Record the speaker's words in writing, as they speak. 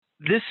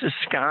This is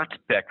Scott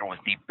Becker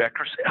with the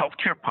Becker's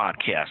Healthcare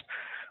Podcast.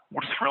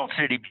 We're thrilled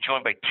today to be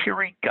joined by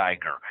Terry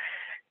Geiger.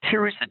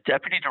 Terry is the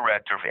Deputy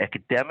Director of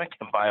Academic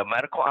and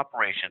Biomedical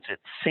Operations at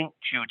St.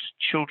 Jude's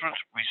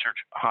Children's Research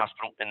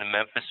Hospital in the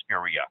Memphis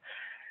area.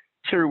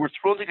 Terry, we're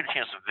thrilled to get a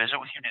chance to visit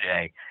with you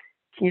today.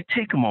 Can you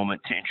take a moment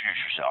to introduce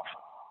yourself?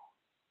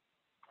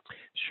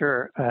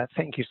 Sure.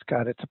 Thank you,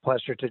 Scott. It's a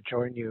pleasure to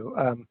join you.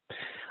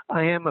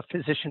 I am a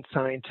physician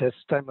scientist.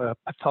 I'm a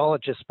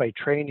pathologist by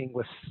training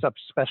with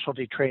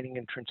subspecialty training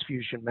in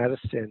transfusion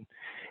medicine.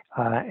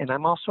 And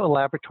I'm also a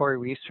laboratory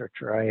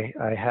researcher.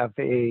 I have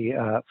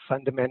a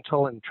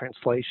fundamental and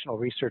translational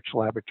research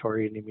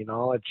laboratory in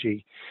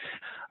immunology.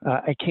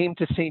 I came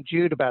to St.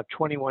 Jude about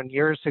 21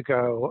 years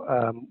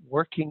ago,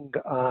 working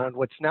on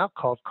what's now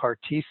called CAR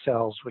T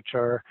cells, which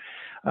are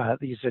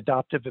these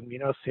adoptive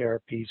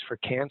immunotherapies for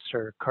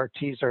cancer. CAR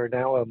Ts are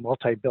now a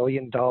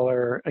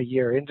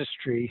multi-billion-dollar-a-year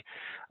industry,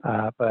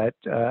 but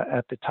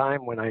at the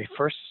time when I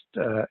first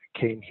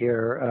came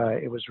here,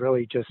 it was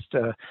really just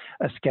a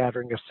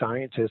scattering of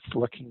scientists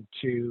looking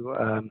to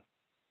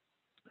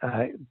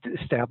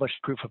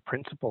established proof of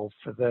principle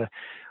for the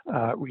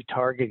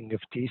retargeting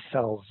of T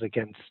cells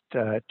against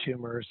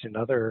tumors and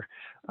other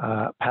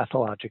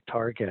pathologic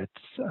targets.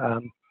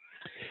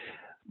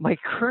 My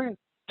current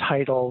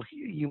title,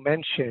 you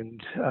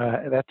mentioned,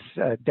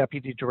 that's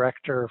Deputy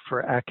Director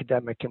for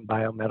Academic and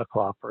Biomedical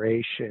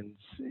Operations.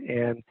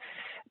 And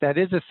that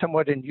is a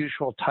somewhat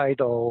unusual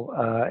title,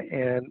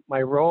 and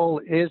my role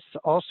is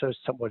also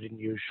somewhat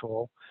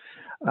unusual.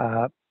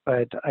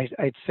 But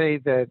I'd say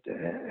that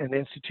an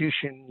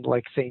institution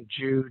like St.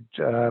 Jude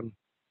does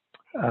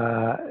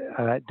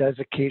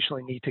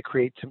occasionally need to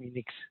create some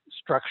unique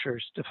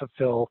structures to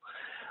fulfill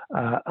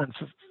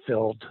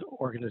unfulfilled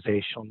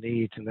organizational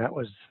needs, and that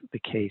was the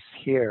case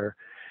here.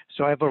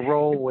 So I have a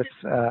role with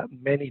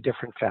many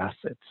different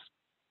facets.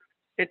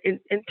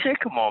 And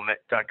take a moment,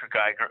 Dr.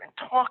 Geiger, and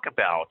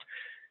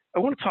I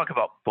want to talk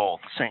about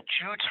both St.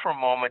 Jude's for a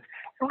moment.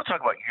 I want to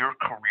talk about your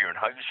career and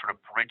how you sort of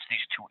bridge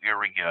these two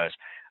areas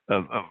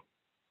of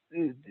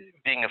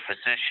being a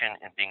physician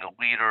and being a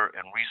leader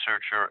and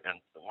researcher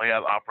and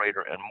lab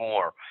operator and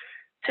more.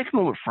 Take a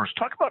moment first.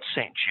 Talk about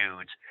St.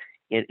 Jude's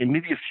and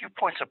maybe a few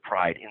points of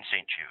pride in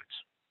St.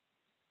 Jude's.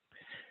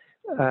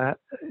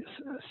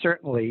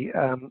 Certainly.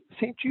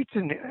 St. Jude's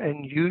an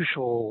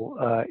unusual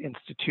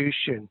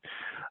institution.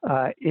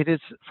 It is,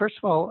 first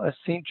of all,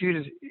 St.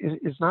 Jude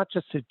is not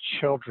just a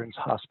children's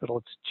hospital,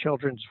 it's a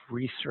children's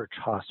research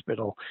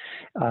hospital.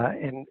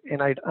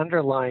 And I'd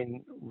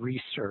underline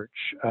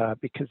research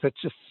because that's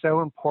just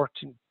so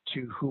important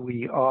to who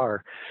we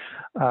are.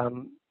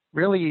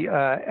 Really,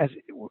 as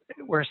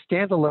we're a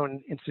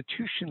standalone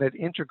institution that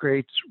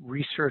integrates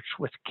research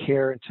with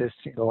care into a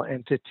single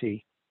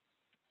entity.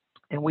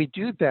 And we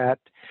do that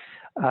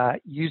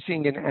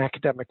using an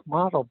academic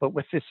model, but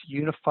with this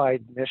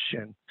unified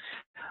mission.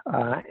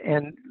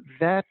 And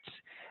that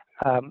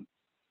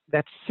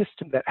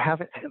system,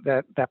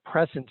 that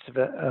presence of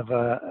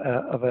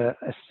a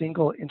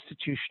single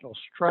institutional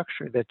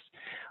structure that's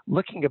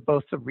looking at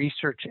both the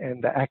research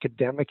and the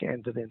academic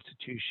end of the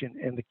institution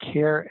and the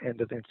care end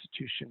of the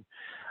institution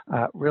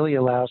really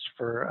allows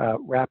for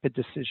rapid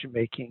decision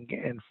making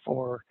and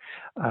for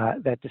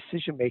that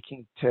decision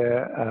making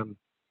to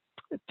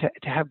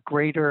have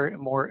greater and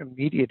more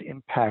immediate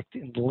impact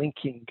in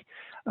linking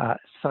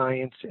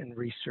science and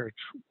research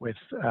with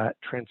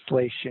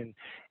translation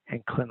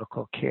and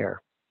clinical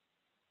care.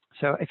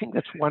 So I think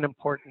that's one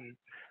important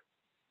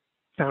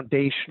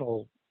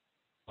foundational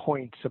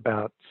points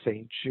about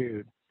St.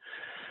 Jude.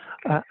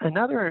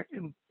 Another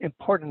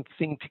important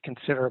thing to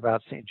consider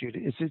about St. Jude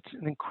is it's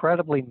an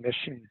incredibly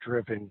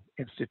mission-driven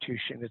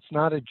institution. It's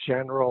not a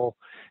general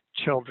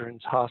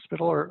children's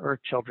hospital or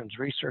children's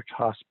research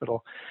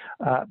hospital,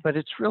 but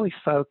it's really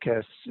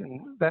focused.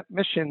 And that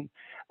mission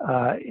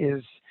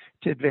is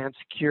to advance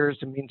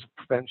cures and means of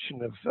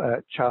prevention of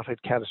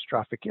childhood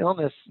catastrophic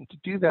illness, and to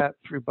do that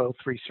through both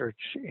research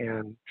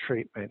and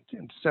treatment.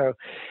 And so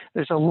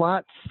there's a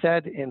lot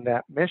said in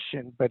that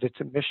mission, but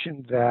it's a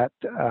mission that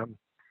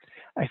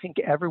I think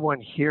everyone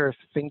here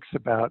thinks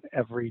about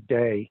every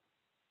day.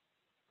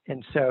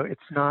 And so it's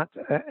not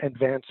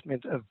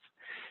advancement of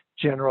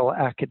general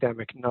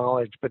academic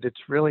knowledge, but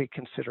it's really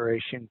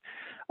consideration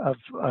of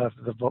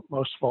the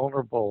most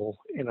vulnerable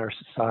in our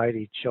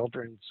society,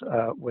 children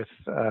with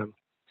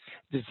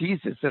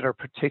diseases that are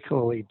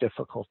particularly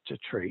difficult to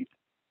treat.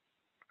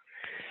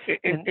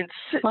 In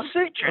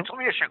St. Jude's, let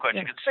me ask you a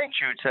question. Yeah. St.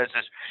 Jude's has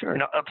this, sure.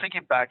 I'll take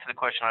you back to the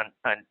question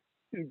on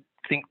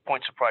think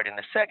points of pride in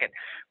a second.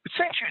 But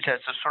St. Jude's has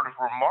this sort of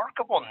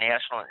remarkable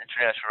national and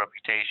international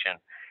reputation.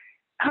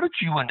 How did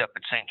you end up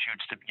at St.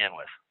 Jude's to begin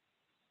with?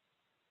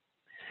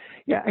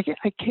 Yeah,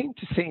 I came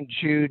to St.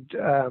 Jude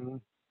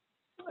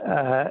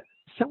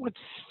somewhat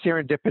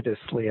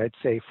serendipitously, I'd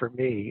say, for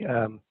me.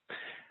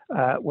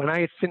 When I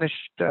had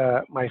finished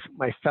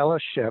my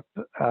fellowship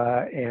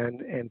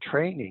and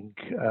training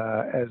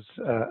as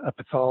a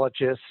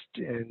pathologist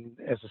and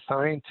as a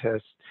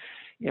scientist,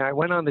 I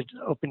went on the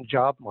open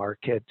job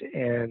market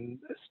and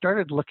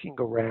started looking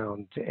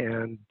around,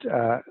 and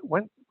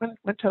went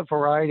to a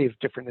variety of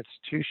different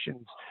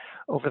institutions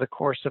over the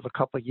course of a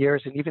couple of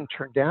years, and even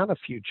turned down a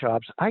few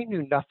jobs. I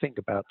knew nothing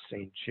about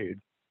St. Jude.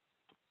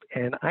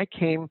 And I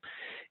came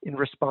in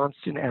response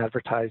to an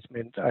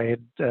advertisement. I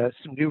had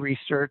some new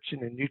research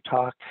and a new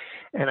talk,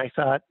 and I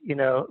thought,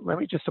 let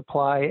me just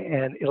apply,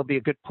 and it'll be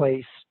a good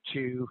place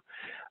to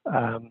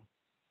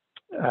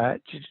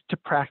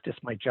practice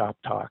my job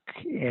talk.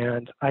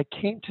 And I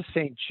came to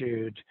St.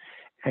 Jude,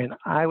 and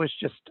I was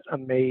just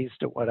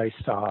amazed at what I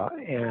saw.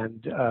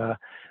 And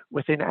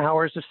within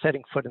hours of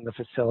setting foot in the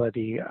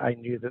facility, I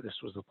knew that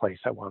this was the place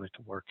I wanted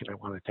to work and I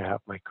wanted to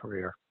have my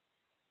career.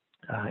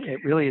 It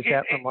really is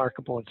that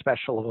remarkable and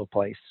special of a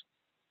place.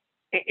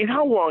 And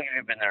how long have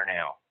you been there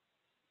now?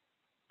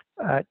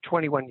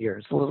 21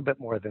 years, a little bit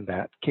more than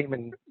that. Came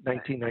in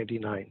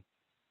 1999.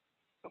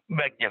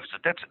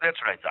 Magnificent. That's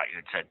what I thought you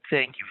had said.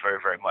 Thank you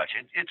very, very much.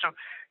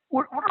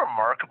 What a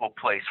remarkable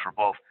place for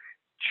both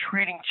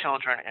treating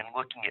children and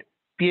looking at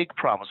big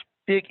problems,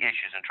 big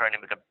issues, and trying to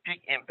make a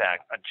big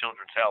impact on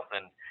children's health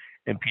and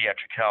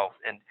pediatric health.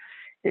 And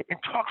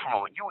talk for a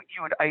moment.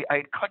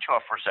 I cut you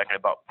off for a second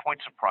about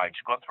points of pride.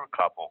 You've gone through a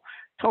couple.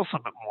 Tell us a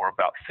little bit more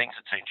about things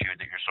at St. Jude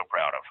that you're so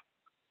proud of.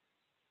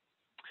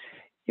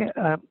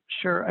 Yeah,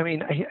 sure. I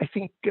mean, I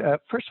think,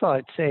 first of all,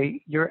 I'd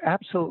say you're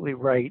absolutely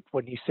right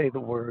when you say the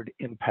word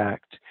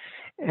impact.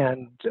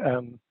 And,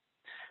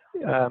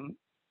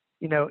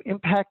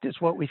 impact is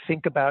what we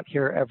think about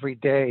here every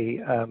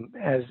day.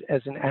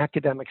 As an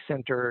academic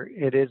center,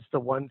 it is the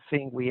one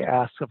thing we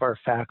ask of our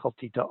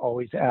faculty to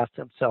always ask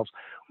themselves,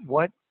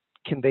 what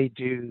can they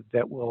do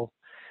that will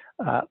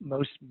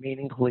most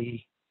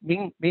meaningfully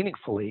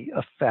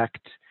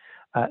affect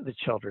the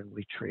children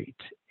we treat?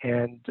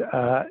 And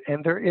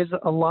there is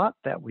a lot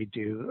that we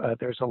do.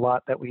 There's a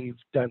lot that we've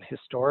done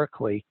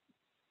historically,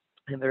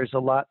 and there's a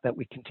lot that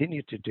we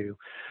continue to do.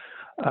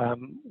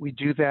 We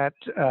do that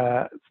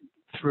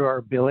through our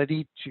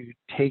ability to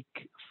take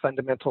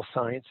fundamental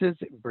sciences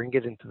and bring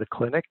it into the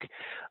clinic.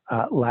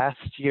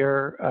 Last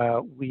year,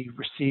 we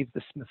received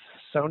the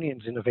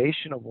Smithsonian's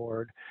Innovation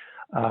Award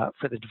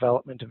for the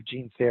development of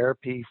gene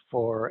therapy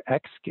for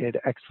XKID,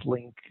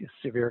 X-linked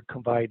severe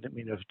combined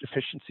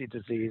immunodeficiency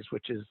disease,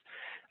 which is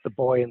the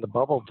boy in the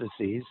bubble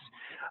disease.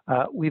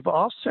 We've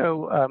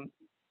also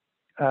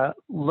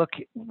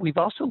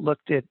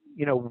looked at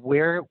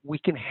where we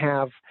can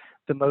have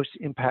the most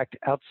impact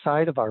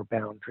outside of our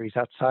boundaries,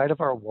 outside of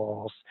our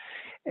walls,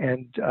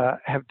 and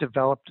have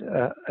developed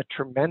a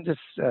tremendous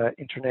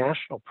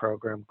international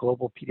program,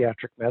 Global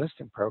Pediatric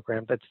Medicine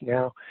Program, that's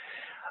now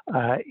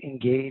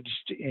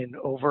engaged in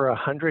over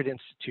 100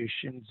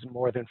 institutions,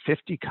 more than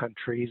 50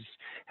 countries,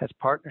 has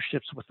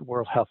partnerships with the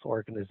World Health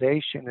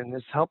Organization, and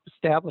has helped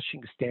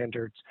establishing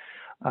standards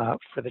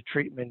for the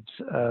treatment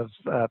of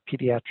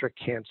pediatric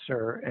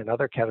cancer and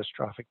other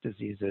catastrophic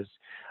diseases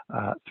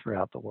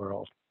throughout the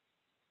world.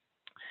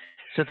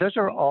 So those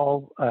are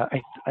all,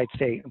 I'd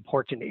say,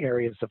 important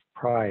areas of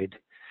pride.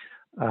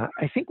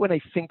 I think when I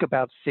think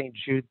about St.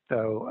 Jude,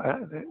 though,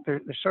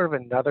 there's sort of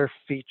another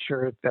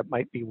feature that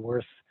might be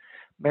worth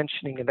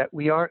mentioning, and that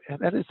we are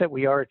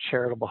a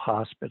charitable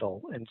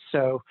hospital. And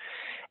so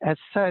as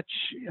such,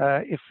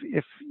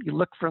 if you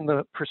look from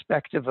the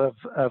perspective of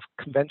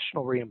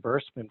conventional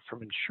reimbursement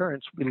from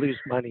insurance, we lose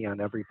money on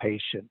every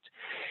patient.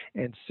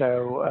 And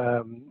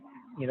so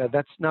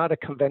that's not a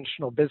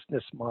conventional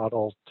business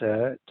model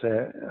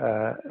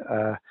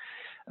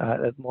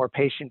the more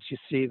patients you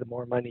see, the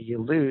more money you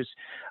lose.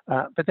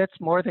 But that's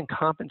more than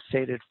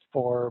compensated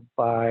for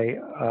by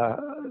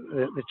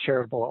the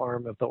charitable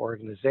arm of the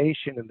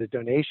organization and the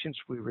donations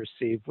we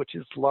receive, which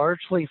is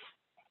largely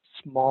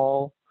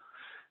small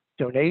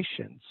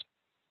donations,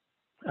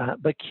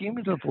 but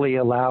cumulatively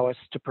allow us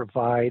to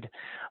provide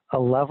a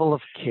level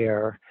of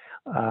care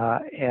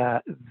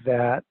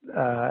that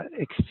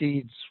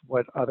exceeds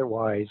what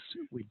otherwise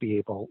we'd be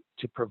able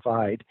to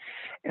provide.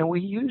 And we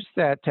use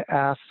that to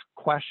ask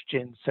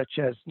questions such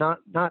as not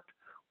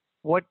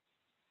what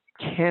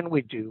can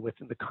we do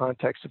within the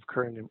context of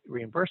current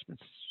reimbursement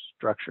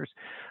structures,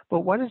 but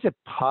what is it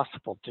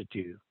possible to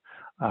do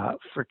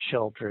for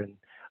children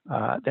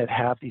that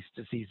have these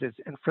diseases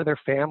and for their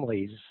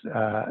families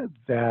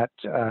that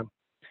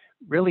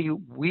really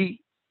we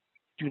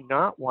do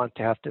not want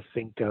to have to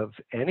think of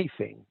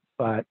anything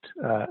but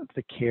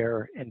the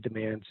care and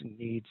demands and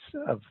needs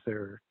of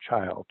their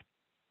child.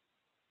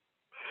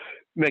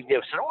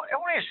 Magnificent. I want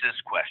to ask you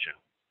this question.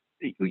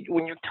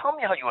 When you tell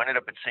me how you ended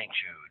up at St.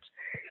 Jude's,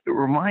 it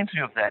reminds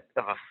me of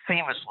a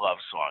famous love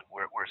song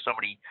where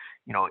somebody,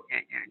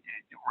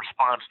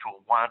 responds to a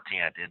want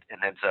and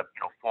ends up,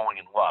 falling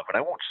in love. And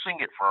I won't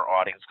sing it for our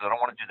audience because I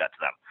don't want to do that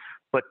to them.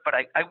 But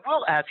I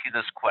will ask you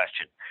this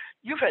question.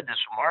 You've had this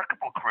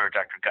remarkable career,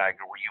 Dr.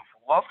 Geiger, where you've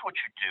loved what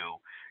you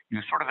do. You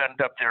sort of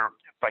ended up there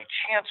by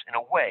chance in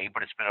a way,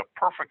 but it's been a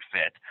perfect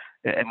fit.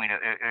 I mean,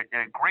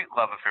 a great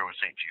love affair with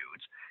St.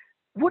 Jude's.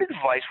 What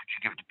advice would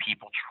you give to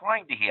people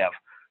trying to have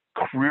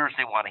careers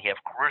they want to have,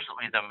 careers that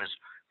lead them as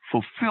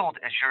fulfilled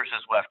as yours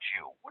has left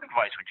you, what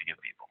advice would you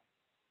give people?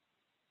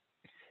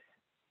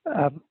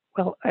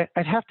 Well,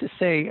 I'd have to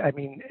say, I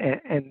mean,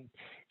 and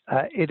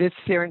it is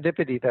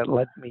serendipity that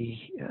led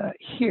me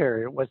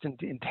here. It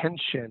wasn't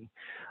intention.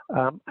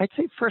 I'd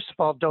say, first of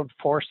all, don't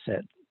force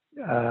it.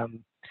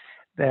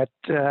 That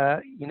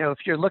if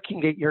you're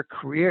looking at your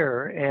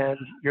career and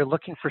you're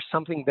looking for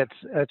something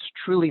that's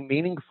truly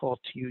meaningful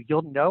to you,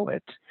 you'll know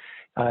it.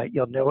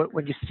 You'll know it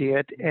when you see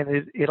it,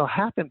 and it'll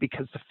happen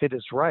because the fit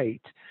is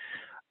right.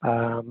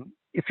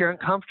 If you're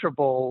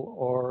uncomfortable,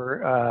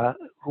 or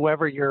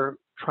whoever you're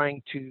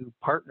trying to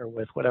partner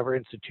with, whatever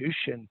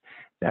institution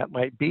that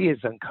might be,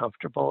 is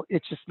uncomfortable,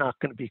 it's just not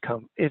going to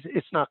become.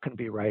 It's not going to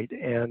be right,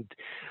 and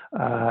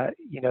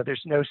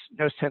there's no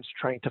sense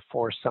trying to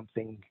force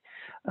something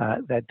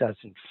that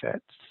doesn't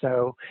fit.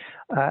 So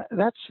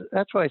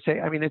that's why I say.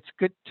 I mean, it's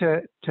good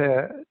to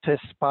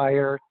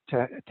aspire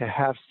to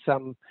have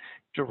some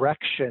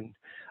direction,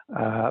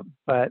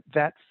 but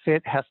that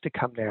fit has to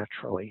come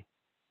naturally.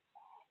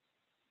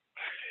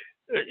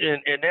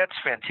 And that's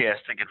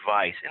fantastic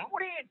advice. And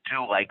what do you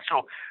do? Like,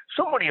 so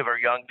many of our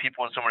young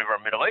people and so many of our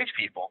middle-aged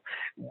people,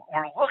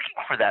 we're looking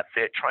for that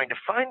fit, trying to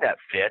find that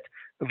fit.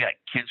 We've got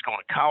kids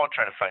going to college,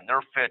 trying to find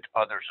their fit,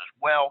 others as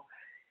well.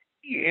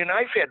 And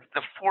I've had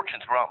the fortune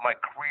throughout my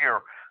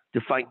career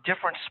to find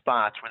different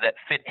spots where that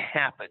fit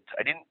happened.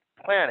 I didn't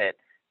plan it,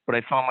 but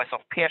I found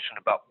myself passionate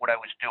about what I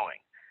was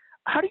doing.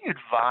 How do you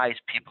advise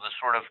people to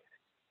sort of,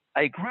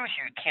 I agree with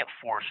you, you can't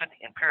force it,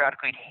 and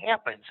periodically it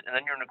happens, and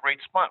then you're in a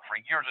great spot for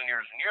years and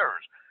years and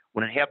years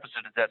when it happens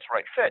that that's the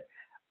right fit.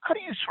 How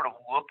do you sort of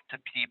look to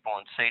people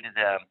and say to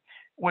them,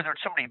 whether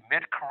it's somebody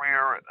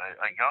mid-career,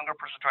 a younger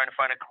person trying to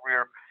find a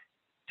career,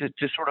 to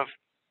sort of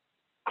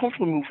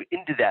comfortably move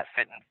into that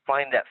fit and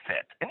find that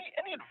fit?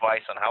 Any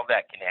advice on how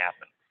that can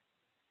happen?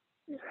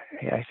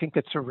 Yeah, I think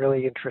that's a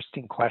really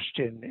interesting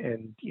question,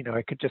 and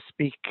I could just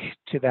speak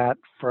to that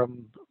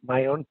from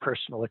my own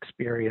personal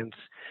experience.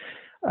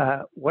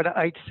 What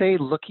I'd say,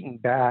 looking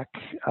back,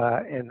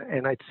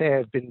 and I'd say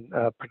I've been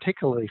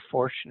particularly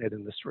fortunate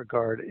in this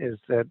regard, is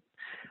that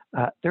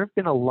there have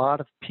been a lot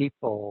of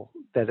people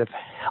that have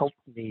helped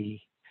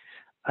me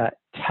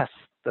test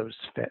those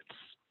fits.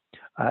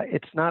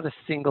 It's not a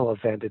single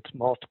event, it's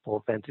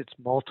multiple events, it's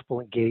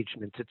multiple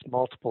engagements, it's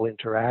multiple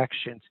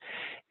interactions.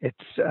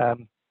 It's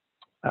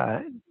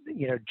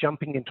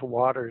jumping into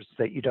waters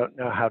that you don't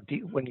know how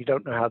deep, when you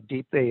don't know how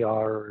deep they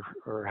are,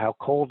 or how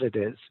cold it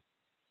is.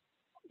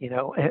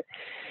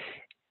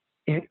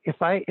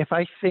 If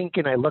I think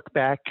and I look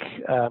back,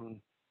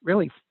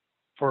 really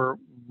for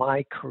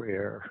my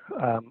career,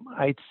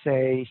 I'd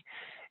say,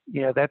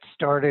 that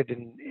started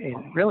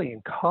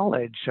in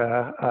college.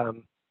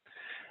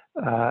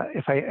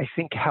 If I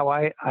think how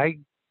I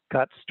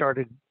got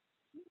started,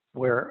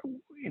 where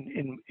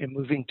in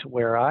moving to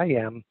where I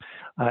am,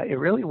 it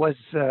really was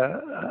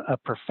a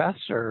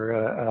professor,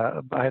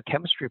 a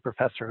biochemistry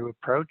professor, who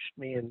approached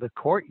me in the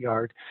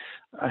courtyard.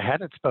 I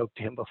hadn't spoke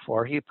to him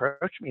before. He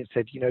approached me and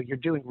said, "You're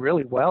doing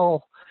really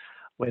well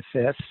with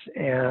this,"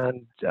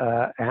 and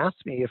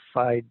asked me if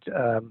I'd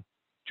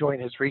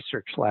join his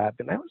research lab.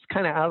 And that was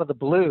kind of out of the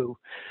blue.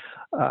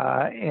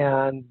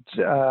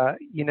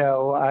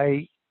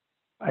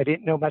 I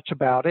didn't know much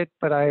about it,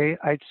 but I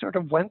sort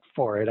of went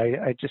for it.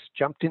 I just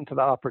jumped into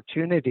the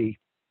opportunity,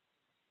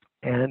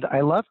 and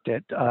I loved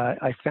it.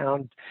 I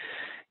found,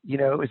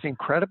 it was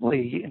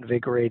incredibly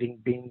invigorating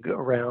being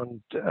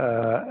around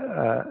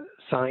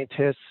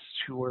scientists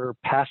who were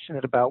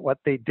passionate about what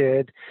they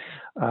did,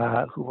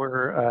 who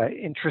were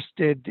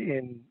interested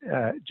in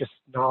just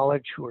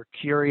knowledge, who were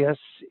curious,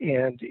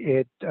 and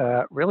it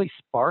really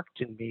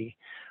sparked in me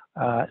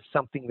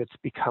something that's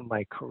become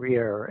my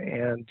career.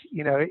 And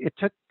it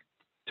took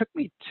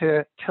me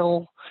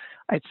till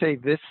I'd say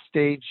this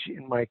stage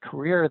in my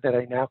career that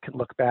I now can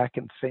look back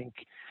and think,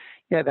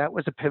 yeah, that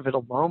was a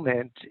pivotal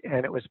moment.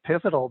 And it was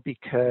pivotal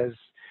because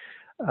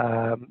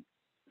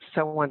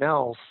someone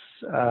else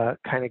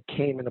kind of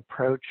came and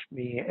approached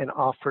me and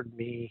offered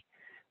me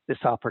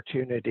this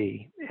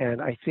opportunity.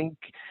 And I think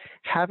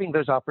having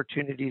those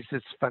opportunities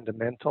is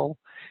fundamental.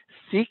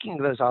 Seeking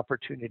those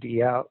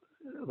opportunities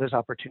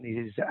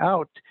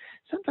out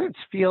sometimes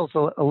feels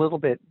a little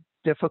bit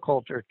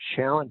difficult or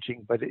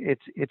challenging, but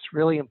it's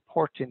really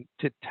important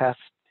to test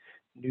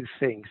new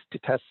things, to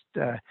test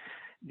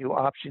new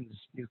options,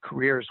 new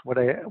careers.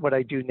 What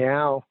I do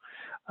now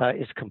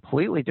is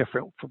completely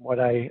different from what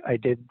I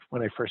did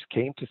when I first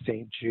came to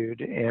St. Jude,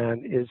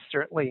 and is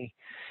certainly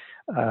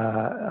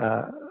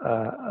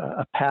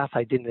a path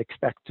I didn't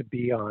expect to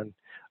be on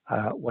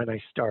when I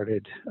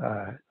started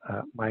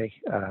my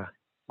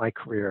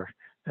career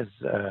as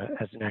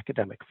an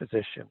academic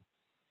physician.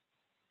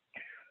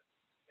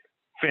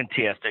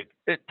 Fantastic.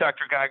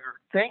 Dr. Geiger,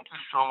 thank you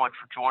so much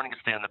for joining us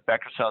today on the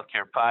Becker's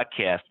Healthcare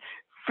Podcast.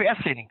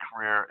 Fascinating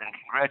career, and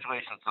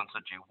congratulations on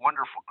such a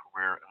wonderful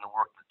career and the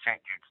work that St.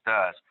 Jude's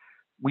does.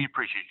 We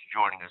appreciate you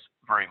joining us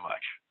very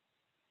much.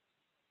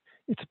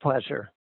 It's a pleasure.